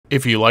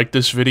If you like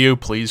this video,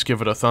 please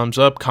give it a thumbs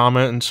up,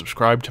 comment, and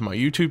subscribe to my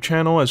YouTube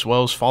channel, as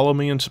well as follow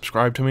me and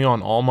subscribe to me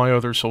on all my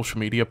other social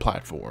media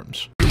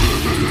platforms.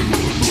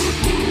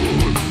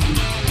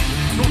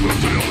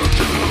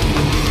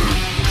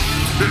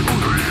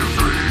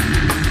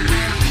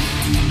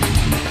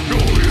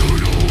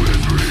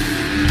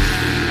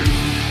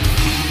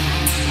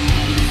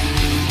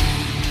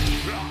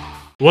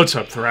 What's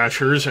up,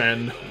 Thrashers,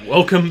 and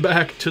welcome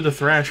back to the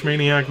Thrash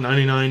Maniac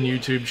 99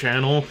 YouTube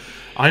channel.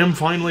 I am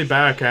finally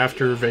back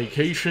after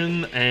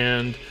vacation,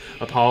 and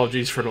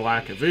apologies for the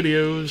lack of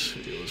videos.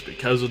 It was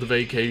because of the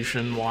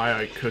vacation why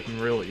I couldn't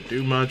really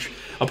do much,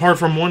 apart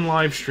from one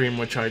live stream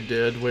which I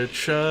did,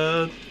 which,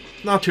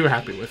 not too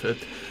happy with it.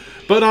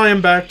 But I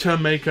am back to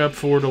make up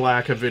for the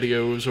lack of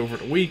videos over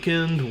the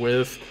weekend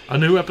with a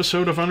new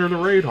episode of Under the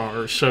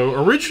Radar. So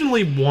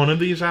originally one of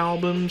these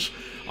albums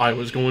I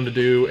was going to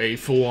do a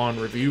full-on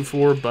review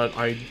for, but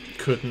I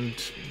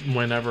couldn't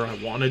whenever I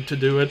wanted to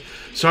do it.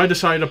 So I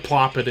decided to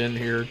plop it in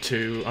here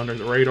to Under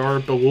the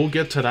Radar, but we'll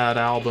get to that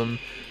album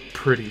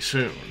pretty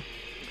soon.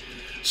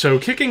 So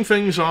kicking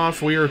things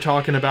off, we are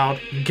talking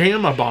about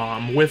Gama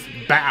Bomb with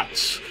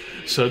Bats.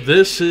 So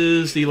this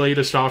is the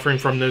latest offering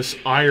from this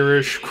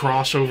Irish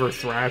crossover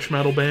thrash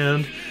metal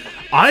band.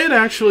 I had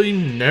actually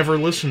never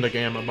listened to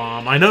Gama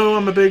Bomb. I know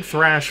I'm a big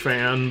thrash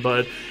fan,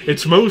 but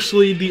it's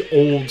mostly the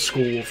old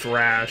school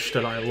thrash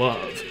that I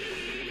love.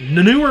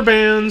 The newer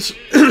bands,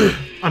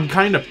 I'm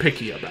kind of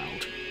picky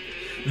about.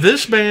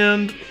 This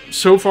band,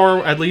 so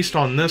far, at least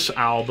on this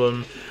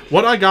album,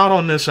 what I got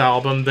on this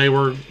album, they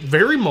were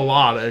very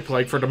melodic.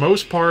 Like, for the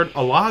most part,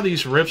 a lot of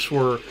these riffs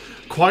were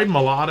quite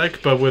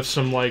melodic, but with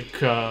some,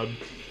 like,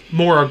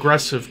 more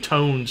aggressive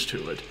tones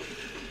to it.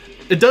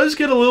 It does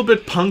get a little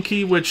bit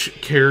punky, which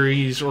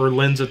carries or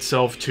lends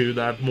itself to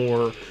that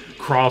more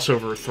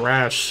crossover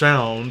thrash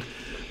sound.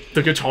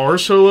 The guitar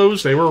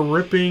solos, they were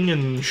ripping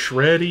and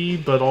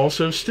shreddy, but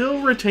also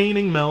still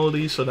retaining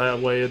melody, so that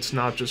way it's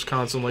not just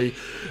constantly,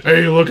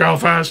 hey, look how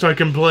fast I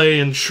can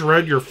play and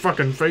shred your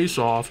fucking face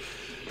off.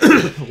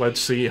 Let's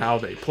see how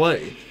they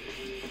play.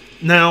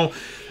 Now,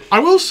 I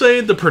will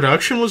say the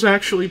production was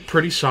actually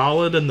pretty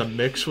solid, and the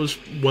mix was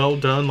well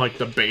done. Like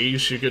the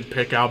bass, you could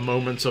pick out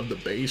moments of the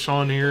bass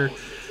on here.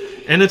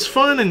 And it's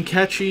fun and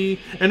catchy,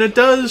 and it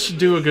does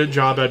do a good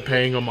job at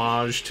paying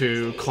homage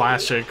to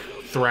classic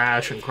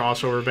thrash and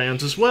crossover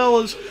bands, as well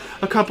as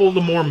a couple of the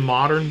more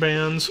modern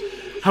bands.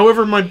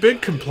 However, my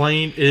big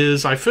complaint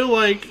is I feel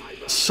like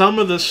some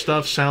of this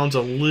stuff sounds a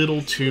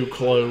little too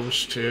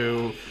close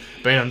to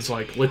bands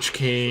like Lich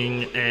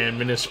King and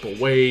Municipal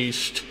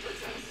Waste,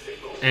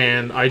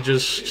 and I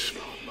just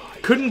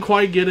couldn't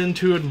quite get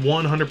into it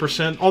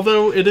 100%.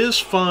 Although it is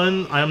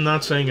fun, I'm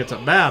not saying it's a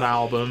bad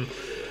album.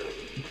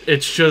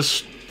 It's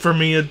just, for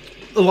me, a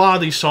lot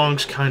of these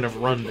songs kind of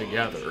run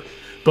together.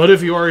 But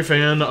if you are a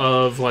fan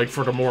of, like,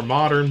 for the more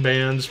modern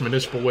bands,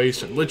 Municipal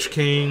Waste and Lich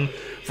King,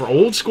 for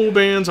old school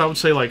bands, I would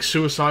say, like,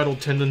 Suicidal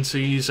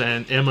Tendencies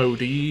and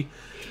MOD,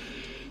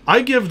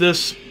 I give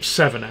this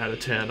 7 out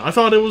of 10. I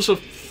thought it was a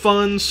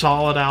fun,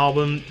 solid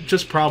album,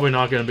 just probably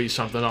not going to be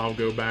something I'll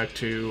go back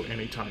to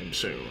anytime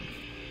soon.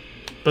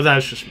 But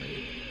that's just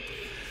me.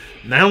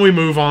 Now we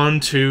move on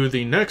to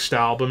the next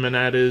album, and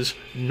that is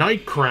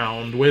Night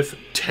Crowned with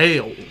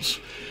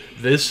Tales.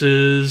 This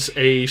is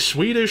a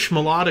Swedish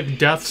melodic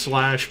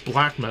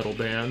death/black metal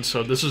band,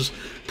 so this is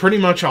pretty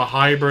much a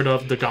hybrid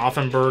of the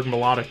Gothenburg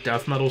melodic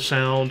death metal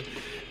sound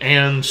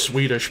and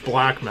Swedish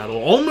black metal.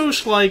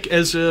 Almost like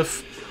as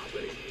if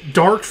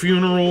Dark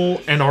Funeral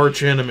and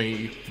Arch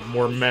Enemy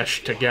were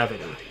meshed together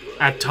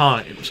at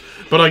times.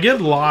 But I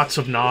get lots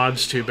of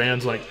nods to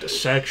bands like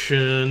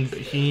Dissection,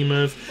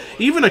 Behemoth,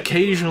 even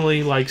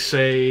occasionally, like,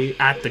 say,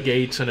 At the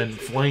Gates and In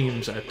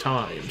Flames at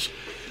times.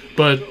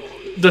 But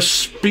the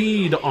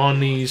speed on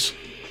these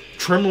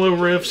tremolo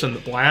riffs and the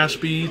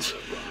blast beats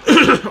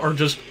are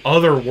just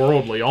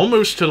otherworldly,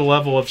 almost to the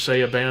level of,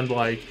 say, a band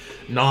like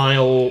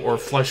Nile or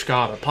Flesh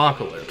God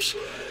Apocalypse.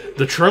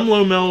 The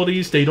tremolo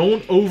melodies, they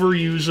don't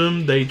overuse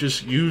them, they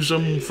just use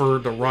them for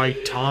the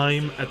right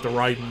time, at the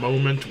right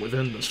moment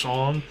within the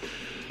song.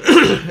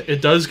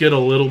 It does get a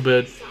little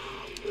bit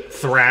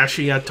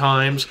thrashy at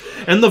times,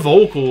 and the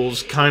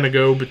vocals kind of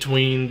go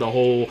between the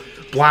whole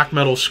black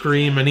metal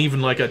scream and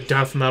even like a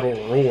death metal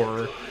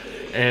roar.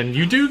 And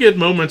you do get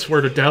moments where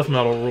the death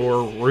metal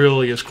roar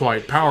really is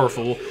quite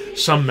powerful.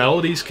 Some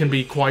melodies can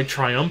be quite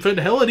triumphant.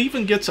 Hell, it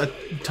even gets a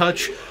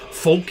touch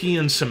folky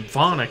and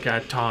symphonic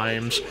at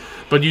times.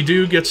 But you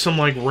do get some,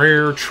 like,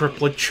 rare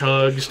triplet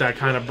chugs that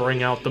kind of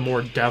bring out the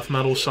more death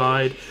metal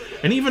side,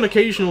 and even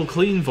occasional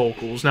clean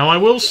vocals. Now, I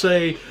will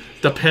say,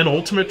 the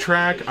penultimate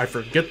track, I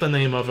forget the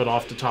name of it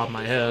off the top of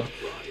my head,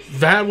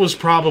 that was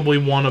probably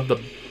one of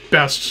the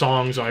best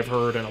songs I've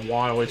heard in a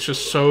while. It's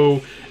just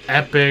so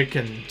epic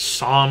and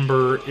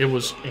somber. It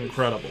was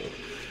incredible.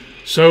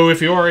 So,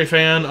 if you are a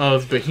fan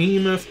of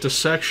Behemoth,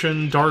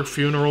 Dissection, Dark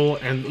Funeral,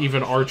 and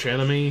even Arch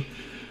Enemy,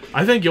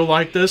 I think you'll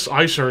like this.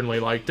 I certainly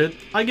liked it.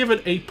 I give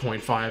it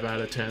 8.5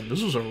 out of 10.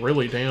 This was a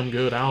really damn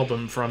good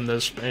album from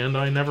this band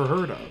I never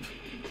heard of.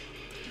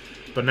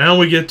 But now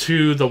we get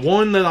to the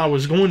one that I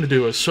was going to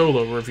do a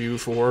solo review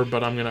for,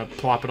 but I'm going to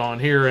plop it on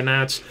here, and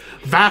that's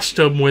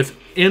Vastum with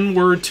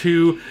Inward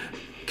to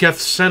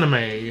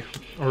Gethsemane,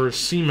 or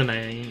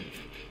Seamane.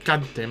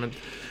 God damn it.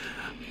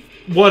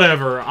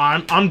 Whatever,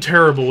 I'm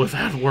terrible with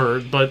that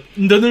word, but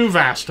the new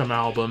Vastum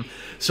album.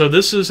 So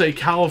this is a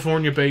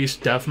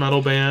California-based death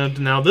metal band.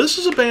 Now, this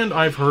is a band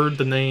I've heard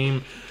the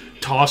name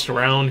tossed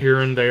around here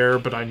and there,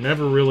 but I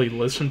never really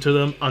listened to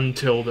them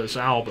until this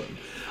album.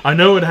 I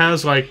know it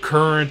has, like,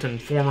 current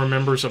and former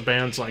members of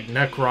bands like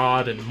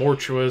Necrod and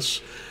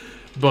Mortuous,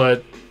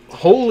 but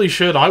holy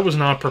shit, I was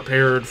not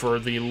prepared for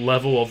the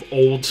level of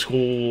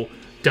old-school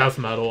death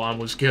metal I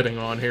was getting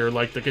on here.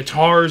 Like, the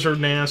guitars are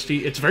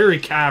nasty, it's very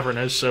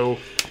cavernous, so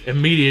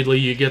immediately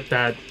you get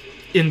that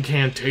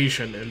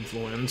incantation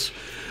influence.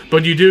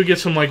 But you do get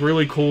some, like,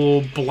 really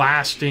cool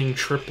blasting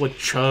triplet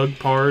chug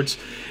parts.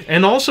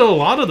 And also a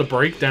lot of the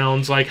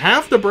breakdowns, like,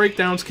 half the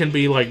breakdowns can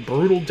be, like,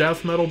 brutal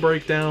death metal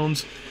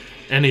breakdowns,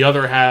 and the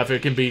other half,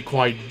 it can be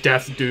quite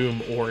Death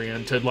Doom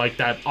oriented, like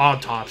that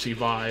Autopsy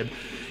vibe.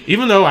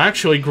 Even though,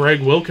 actually,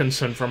 Greg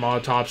Wilkinson from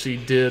Autopsy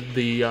did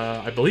the,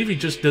 I believe he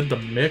just did the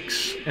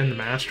mix and the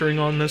mastering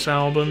on this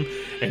album,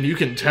 and you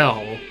can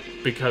tell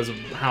because of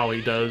how he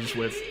does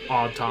with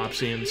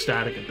Autopsy and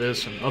Static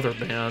Abyss and other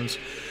bands.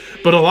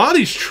 But a lot of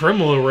these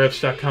tremolo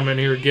riffs that come in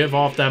here give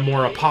off that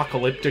more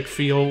apocalyptic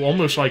feel,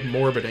 almost like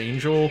Morbid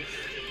Angel.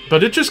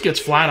 But it just gets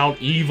flat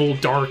out evil,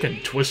 dark,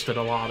 and twisted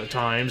a lot of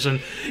times.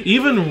 And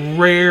even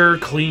rare,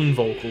 clean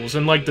vocals.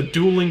 And like the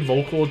dueling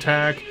vocal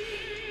attack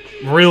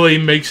really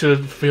makes it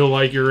feel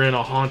like you're in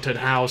a haunted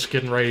house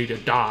getting ready to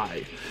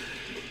die.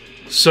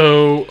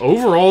 So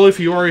overall, if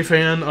you are a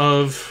fan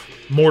of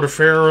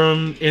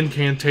Mortiferum,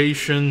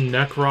 Incantation,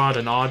 Necrod,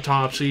 and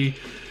Autopsy,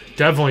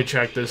 definitely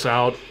check this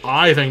out.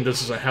 I think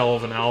this is a hell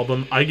of an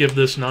album. I give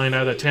this 9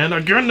 out of 10.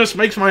 Again, this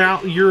makes my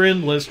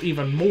year-end list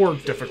even more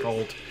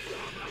difficult.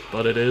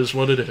 But it is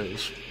what it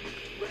is.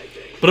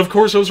 But of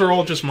course, those are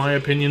all just my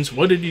opinions.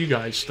 What did you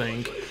guys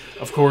think?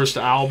 Of course,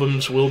 the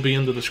albums will be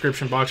in the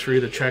description box for you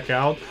to check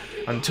out.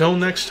 Until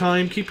next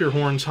time, keep your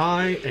horns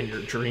high and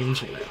your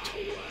dreams lit.